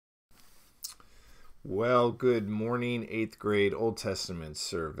Well, good morning, 8th grade Old Testament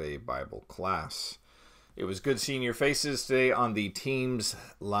Survey Bible class. It was good seeing your faces today on the Teams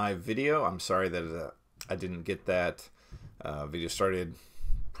live video. I'm sorry that I didn't get that video started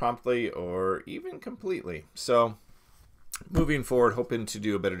promptly or even completely. So, moving forward, hoping to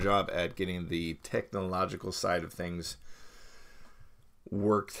do a better job at getting the technological side of things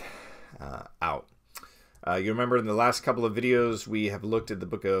worked out. You remember in the last couple of videos we have looked at the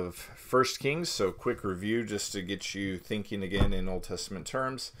book of 1 Kings, so quick review just to get you thinking again in Old Testament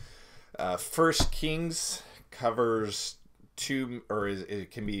terms. 1 Kings covers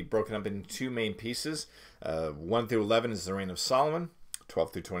it can be broken up into two main pieces. 1 through 11 is the reign of Solomon.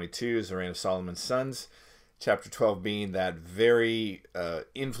 12 through 22 is the reign of Solomon's sons. Chapter 12 being that very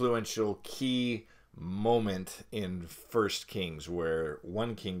influential key moment in 1 Kings where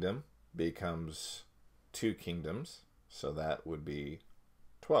one kingdom becomes two kingdoms, so that would be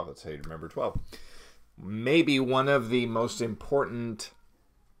 12. That's how you remember 12. Maybe one of the most important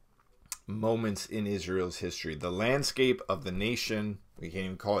moments in Israel's history. The landscape of the nation, we can't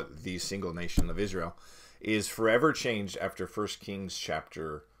even call it the single nation of Israel, is forever changed after 1 Kings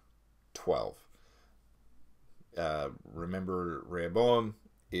chapter 12. Remember, Rehoboam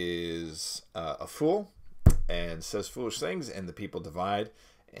is a fool and says foolish things, and the people divide.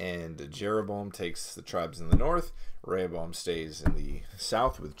 And Jeroboam takes the tribes in the north. Rehoboam stays in the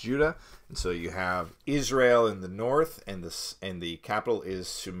south with Judah. And so you have Israel in the north, and the capital is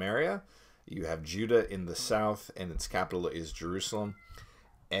Samaria. You have Judah in the south, and its capital is Jerusalem.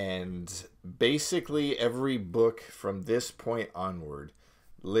 And basically every book from this point onward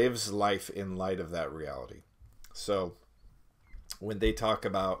lives life in light of that reality. So when they talk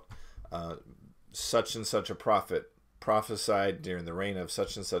about such and such a prophet prophesied during the reign of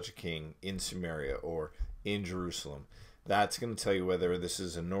such and such a king in Samaria or in Jerusalem, that's going to tell you whether this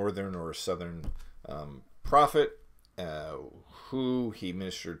is a northern or a southern prophet, who he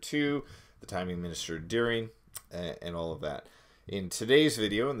ministered to, the time he ministered during, and all of that. In today's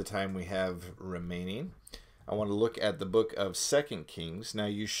video, in the time we have remaining, I want to look at the book of 2 Kings. Now,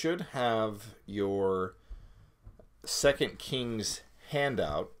 you should have your 2 Kings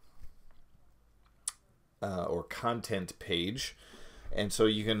handout or content page, and so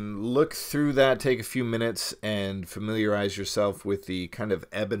you can look through that, take a few minutes and familiarize yourself with the kind of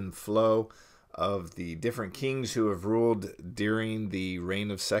ebb and flow of the different kings who have ruled during the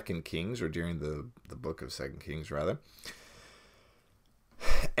reign of 2 Kings, or during the book of 2 Kings rather.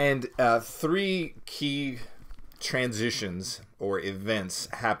 And three key transitions or events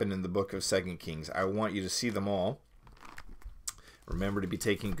happen in the book of 2 Kings. I want you to see them all. Remember to be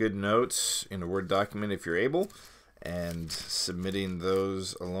taking good notes in a Word document if you're able, and submitting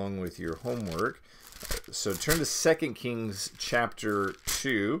those along with your homework. So turn to 2 Kings chapter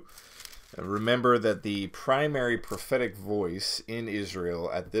 2. Remember that the primary prophetic voice in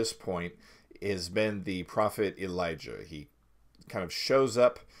Israel at this point has been the prophet Elijah. He kind of shows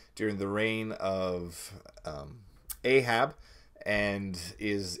up during the reign of Ahab, and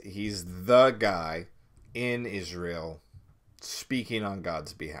he's the guy in Israel speaking on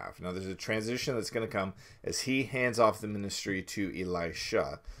God's behalf. Now, there's a transition that's going to come as he hands off the ministry to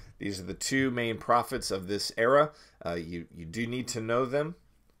Elisha. These are the two main prophets of this era. You do need to know them,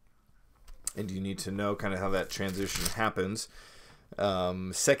 and you need to know kind of how that transition happens.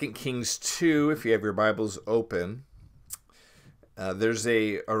 2 Kings 2, if you have your Bibles open, there's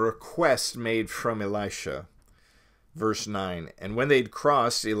a request made from Elisha. Verse 9, and when they'd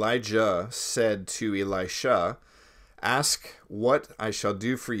crossed, Elijah said to Elisha, ask what I shall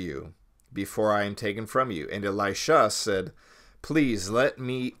do for you before I am taken from you. And Elisha said, please let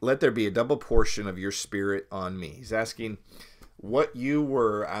there be a double portion of your spirit on me. He's asking what you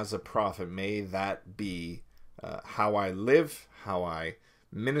were as a prophet, may that be how I live, how I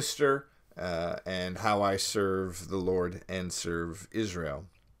minister, and how I serve the Lord and serve Israel.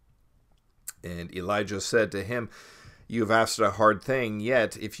 And Elijah said to him, you have asked a hard thing,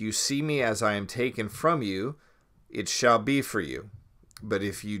 yet if you see me as I am taken from you, it shall be for you. But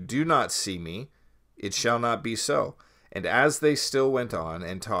if you do not see me, it shall not be so. And as they still went on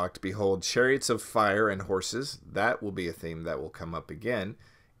and talked, behold, chariots of fire and horses. That will be a theme that will come up again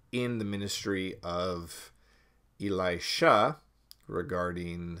in the ministry of Elisha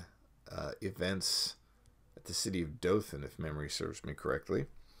regarding events at the city of Dothan, if memory serves me correctly.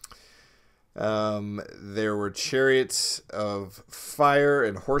 There were chariots of fire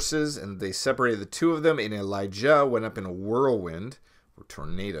and horses, and they separated the two of them, and Elijah went up in a whirlwind or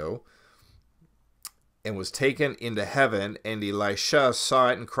tornado and was taken into heaven. And Elisha saw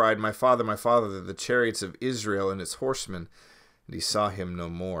it and cried, my father, the chariots of Israel and its horsemen. And he saw him no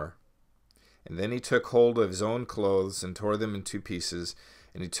more. And then he took hold of his own clothes and tore them in two pieces.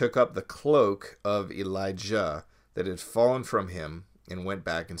 And he took up the cloak of Elijah that had fallen from him and went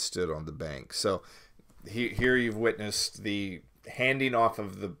back and stood on the bank. So here you've witnessed the handing off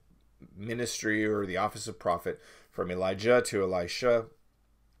of the ministry or the office of prophet from Elijah to Elisha.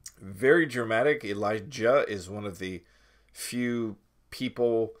 Very dramatic. Elijah is one of the few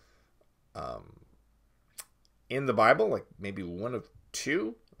people in the Bible, like maybe one of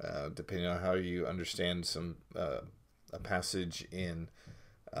two, depending on how you understand some a passage in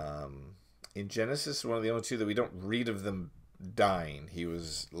Genesis. One of the only two that we don't read of them dying. He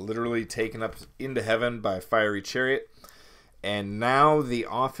was literally taken up into heaven by a fiery chariot, and now the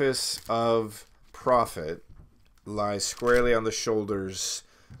office of prophet lies squarely on the shoulders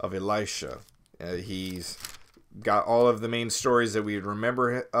of Elisha. He's got all of the main stories that we would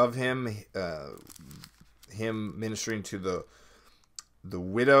remember of him. Him ministering to the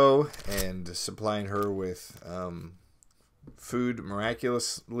widow and supplying her with food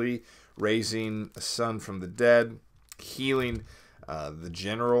miraculously, raising a son from the dead, healing the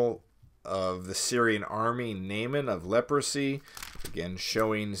general of the Syrian army, Naaman, of leprosy. Again,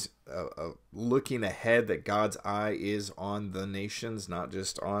 showing, looking ahead that God's eye is on the nations, not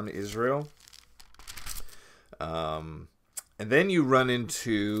just on Israel. And then you run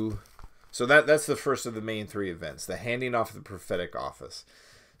into... So that's the first of the main three events, the handing off of the prophetic office.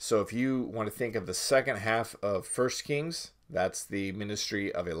 So if you want to think of the second half of 1 Kings, that's the ministry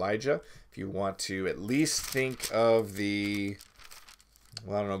of Elijah. If you want to at least think of the,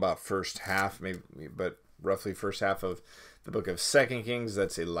 well, I don't know about first half, maybe, but roughly first half of the book of 2 Kings,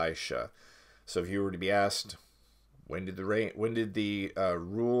 that's Elisha. So if you were to be asked, when did the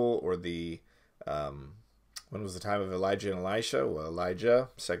rule or the when was the time of Elijah and Elisha? Well, Elijah,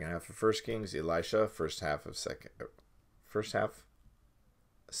 second half of 1 Kings. Elisha,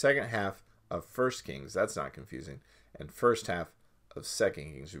 second half of 1 Kings. That's not confusing. And first half of 2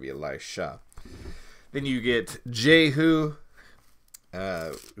 Kings would be Elisha. Then you get Jehu,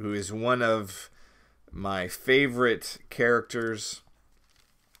 who is one of my favorite characters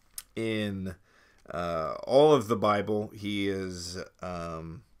in all of the Bible. He is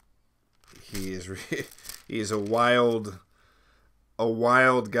a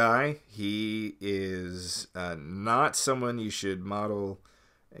wild guy. He is not someone you should model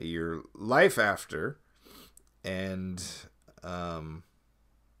your life after. And I'm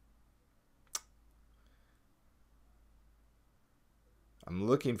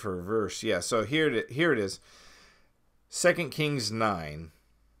looking for a verse. Yeah, so here it is. 2 Kings 9.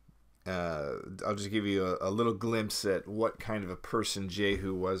 I'll just give you a little glimpse at what kind of a person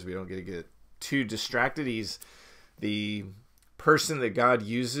Jehu was. We don't get too distracted. He's the person that God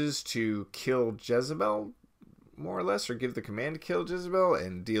uses to kill Jezebel, more or less, or give the command to kill Jezebel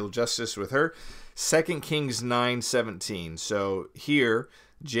and deal justice with her. 2 Kings 9:17. So here,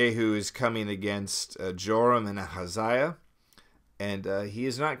 Jehu is coming against Joram and Ahaziah, and he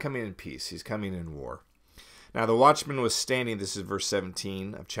is not coming in peace. He's coming in war. Now the watchman was standing, this is verse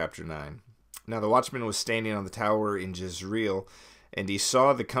 17 of chapter 9. Now the watchman was standing on the tower in Jezreel, and he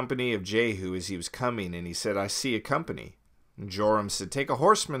saw the company of Jehu as he was coming, and he said, I see a company. And Joram said, take a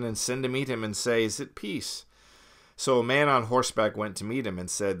horseman and send to meet him and say, is it peace? So a man on horseback went to meet him and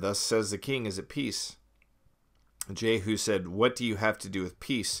said, thus says the king, is it peace? And Jehu said, what do you have to do with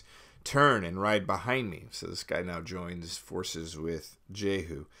peace? Turn and ride behind me. So this guy now joins forces with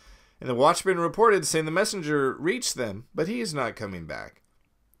Jehu. And the watchman reported, saying, the messenger reached them, but he is not coming back.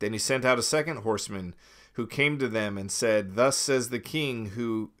 Then he sent out a second horseman, who came to them and said, thus says the king,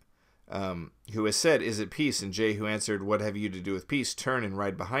 who has said, is it peace? And Jehu answered, what have you to do with peace? Turn and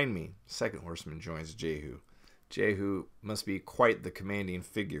ride behind me. Second horseman joins Jehu. Jehu must be quite the commanding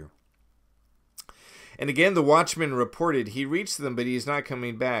figure. And again the watchman reported, he reached them, but he is not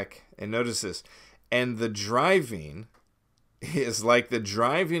coming back. And notice this, and the driving is like the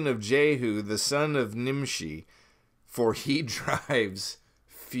driving of Jehu, the son of Nimshi, for he drives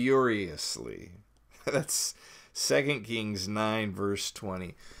furiously. That's 2 Kings 9, verse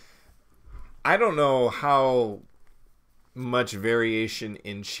 20. I don't know how much variation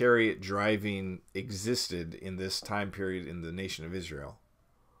in chariot driving existed in this time period in the nation of Israel.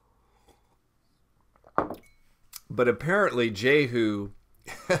 But apparently Jehu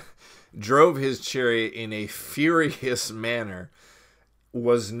drove his chariot in a furious manner,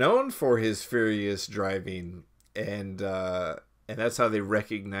 was known for his furious driving, and that's how they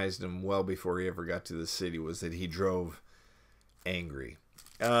recognized him well before he ever got to the city, was that he drove angry.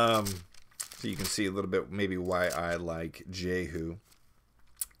 So you can see a little bit maybe why I like Jehu.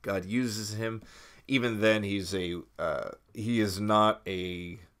 God uses him. Even then, he is not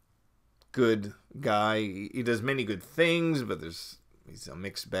a good guy. He does many good things, but he's a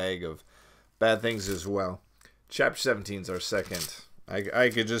mixed bag of bad things as well. Chapter 17 is our second. I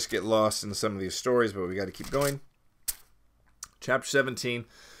could just get lost in some of these stories, but we got to keep going. Chapter 17.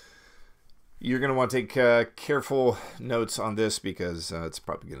 You're going to want to take careful notes on this because it's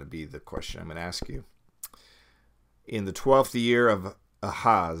probably going to be the question I'm going to ask you. In the 12th year of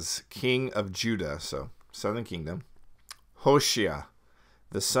Ahaz, king of Judah, so southern kingdom, Hoshea,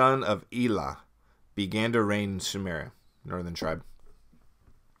 the son of Elah, began to reign in Samaria, northern tribe.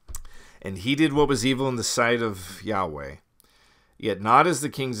 And he did what was evil in the sight of Yahweh, yet not as the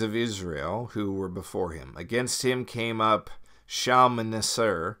kings of Israel who were before him. Against him came up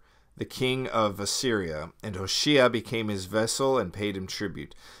Shalmaneser, the king of Assyria, and Hoshea became his vessel and paid him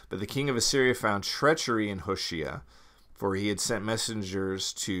tribute. But the king of Assyria found treachery in Hoshea, for he had sent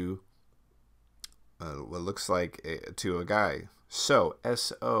messengers to what looks like to a guy,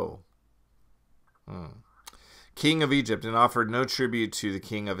 S-O, king of Egypt, and offered no tribute to the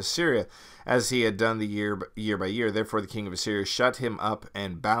king of Assyria, as he had done the year by year. Therefore the king of Assyria shut him up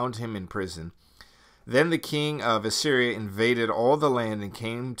and bound him in prison. Then the king of Assyria invaded all the land and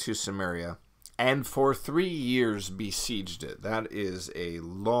came to Samaria, and for 3 years besieged it. That is a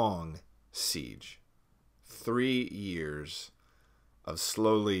long siege. 3 years of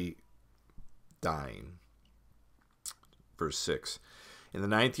slowly dying. Verse 6. In the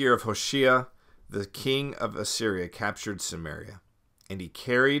 9th year of Hoshea, the king of Assyria captured Samaria, and he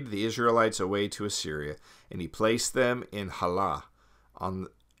carried the Israelites away to Assyria, and he placed them in Halah, on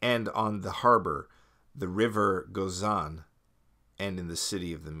the harbor, the river Gozan, and in the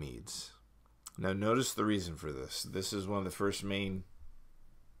city of the Medes. Now notice the reason for this. This is one of the first main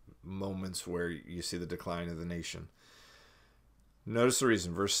moments where you see the decline of the nation. Notice the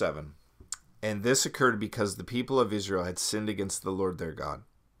reason, verse 7. And this occurred because the people of Israel had sinned against the Lord their God,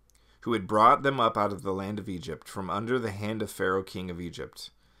 who had brought them up out of the land of Egypt, from under the hand of Pharaoh king of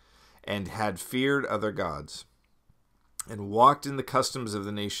Egypt, and had feared other gods, and walked in the customs of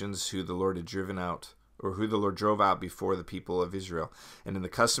the nations who the Lord had driven out, or who the Lord drove out before the people of Israel, and in the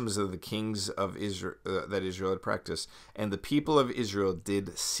customs of the kings of Israel that Israel had practiced. And the people of Israel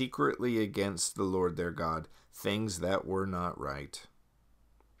did secretly against the Lord their God things that were not right.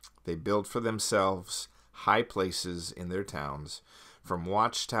 They built for themselves high places in their towns, from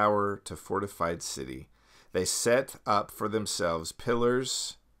watchtower to fortified city. They set up for themselves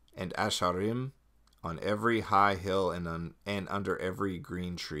pillars and asherim on every high hill and under every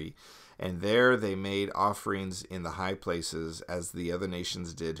green tree. And there they made offerings in the high places, as the other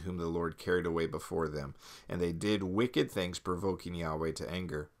nations did, whom the Lord carried away before them. And they did wicked things, provoking Yahweh to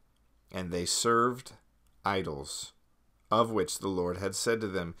anger. And they served idols, of which the Lord had said to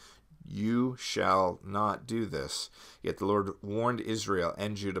them, You shall not do this. Yet the Lord warned Israel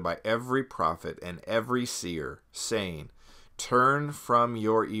and Judah by every prophet and every seer, saying, Turn from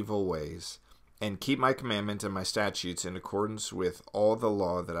your evil ways, and keep my commandment and my statutes in accordance with all the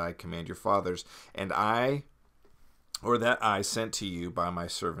law that I command your fathers, that I sent to you by my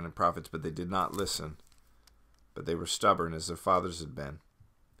servant and prophets. But they did not listen, but they were stubborn as their fathers had been,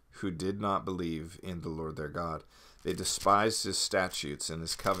 who did not believe in the Lord their God. They despised his statutes and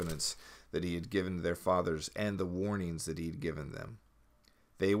his covenants that he had given to their fathers, and the warnings that he had given them.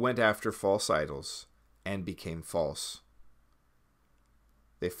 They went after false idols and became false.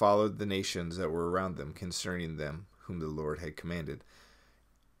 They followed the nations that were around them concerning them, whom the Lord had commanded.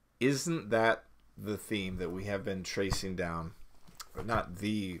 Isn't that the theme that we have been tracing down? Not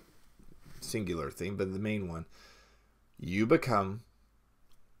the singular theme, but the main one. You become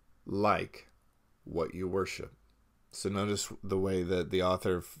like what you worship. So notice the way that the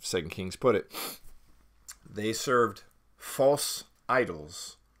author of 2 Kings put it. They served false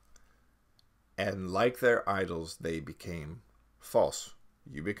idols, and like their idols, they became false.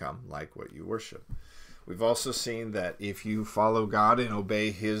 You become like what you worship. We've also seen that if you follow God and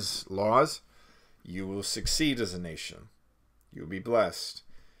obey his laws, you will succeed as a nation. You'll be blessed.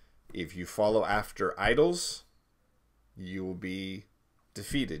 If you follow after idols, you will be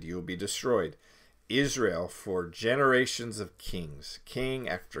defeated. You will be destroyed. Israel, for generations of kings, king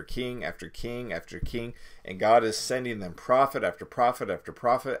after king after king after king, and God is sending them prophet after prophet after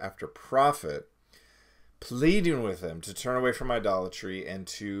prophet after prophet, pleading with them to turn away from idolatry and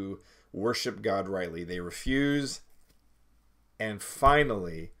to worship God rightly. They refuse, and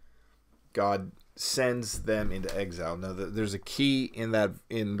finally, God sends them into exile. Now, there's a key in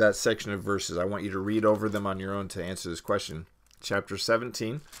that section of verses. I want you to read over them on your own to answer this question. Chapter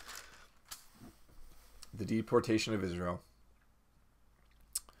 17, the deportation of Israel.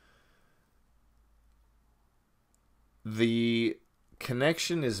 The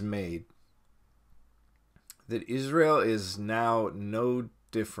connection is made that Israel is now no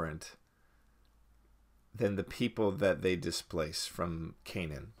different than the people that they displace from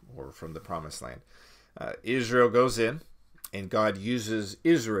Canaan or from the Promised Land. Israel goes in, and God uses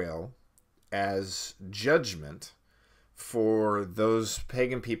Israel as judgment for those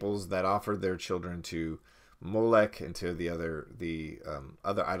pagan peoples that offered their children to Molech and to the other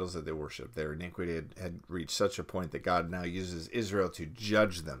idols that they worship. Their iniquity had reached such a point that God now uses Israel to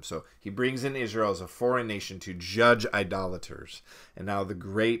judge them. So he brings in Israel as a foreign nation to judge idolaters. And now the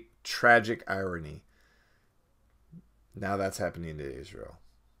great tragic irony, now that's happening to Israel.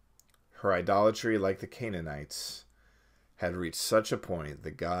 Her idolatry, like the Canaanites, had reached such a point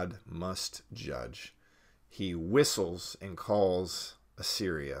that God must judge. He whistles and calls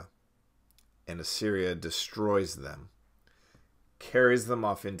Assyria, and Assyria destroys them, carries them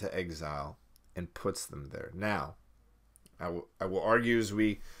off into exile, and puts them there. Now, I will argue as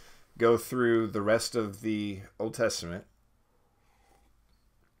we go through the rest of the Old Testament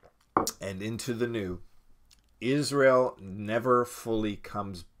and into the New, Israel never fully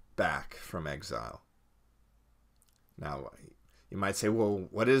comes back from exile. Now, you might say, well,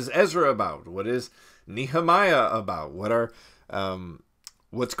 what is Ezra about? What is Nehemiah about? What are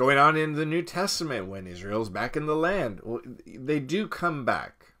what's going on in the New Testament when Israel's back in the land? Well, they do come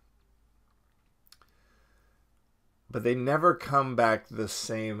back, but they never come back the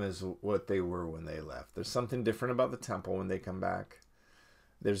same as what they were when they left. There's something different about the temple when they come back.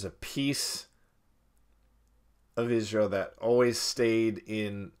 There's a piece of Israel that always stayed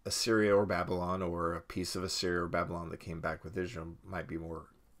in Assyria or Babylon, or a piece of Assyria or Babylon that came back with Israel might be more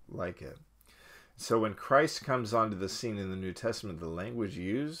like it. So when Christ comes onto the scene in the New Testament, the language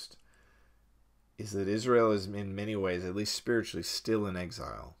used is that Israel is in many ways, at least spiritually, still in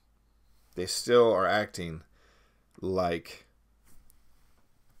exile. They still are acting like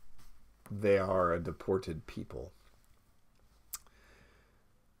they are a deported people.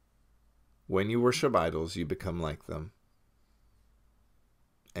 When you worship idols, you become like them,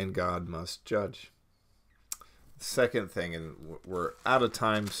 and God must judge. Second thing, and we're out of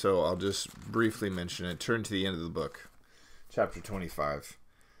time, so I'll just briefly mention it. Turn to the end of the book, chapter 25.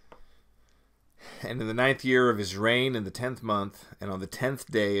 And in the 9th year of his reign, in the 10th month, and on the 10th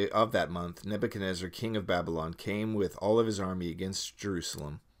day of that month, Nebuchadnezzar, king of Babylon, came with all of his army against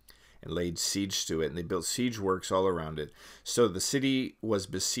Jerusalem, and laid siege to it, and they built siege works all around it. So the city was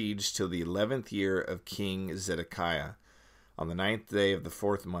besieged till the 11th year of King Zedekiah. On the 9th day of the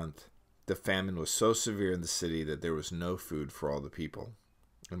 4th month, the famine was so severe in the city that there was no food for all the people,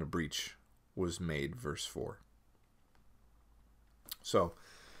 and a breach was made, verse 4. So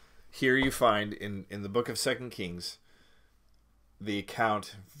here you find in the book of 2 Kings, the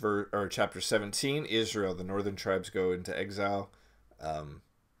account, chapter 17, Israel, the northern tribes go into exile,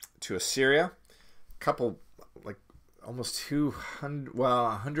 to Assyria. A couple, like almost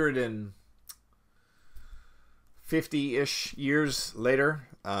 150-ish years later,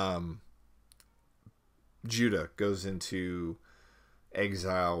 Judah goes into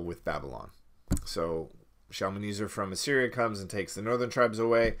exile with Babylon. So Shalmaneser from Assyria comes and takes the northern tribes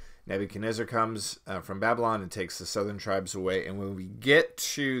away. Nebuchadnezzar comes from Babylon and takes the southern tribes away. And when we get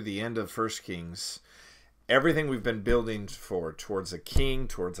to the end of 1 Kings, everything we've been building for, towards a king,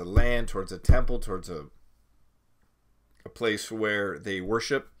 towards a land, towards a temple, towards a place where they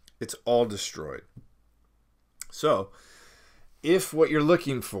worship, it's all destroyed. So, if what you're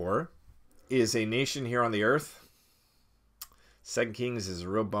looking for is a nation here on the earth, 2 Kings is a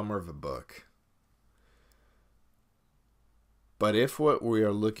real bummer of a book. But if what we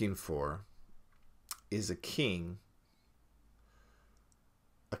are looking for is a king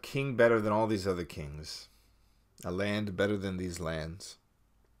better than all these other kings, a land better than these lands,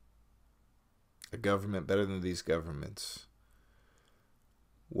 a government better than these governments,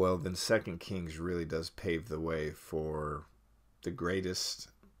 well, then 2 Kings really does pave the way for the greatest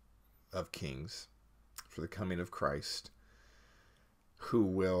of kings, for the coming of Christ, who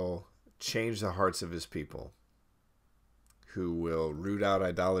will change the hearts of his people, who will root out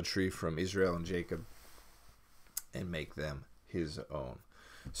idolatry from Israel and Jacob and make them his own.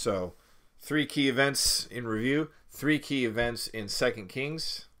 So, 3 key events in review. 3 key events in 2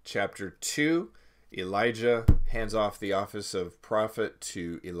 Kings. Chapter 2, Elijah hands off the office of prophet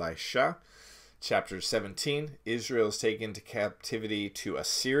to Elisha. Chapter 17, Israel is taken into captivity to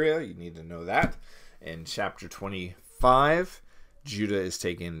Assyria. You need to know that. In chapter 25, Judah is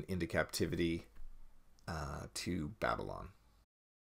taken into captivity to Babylon.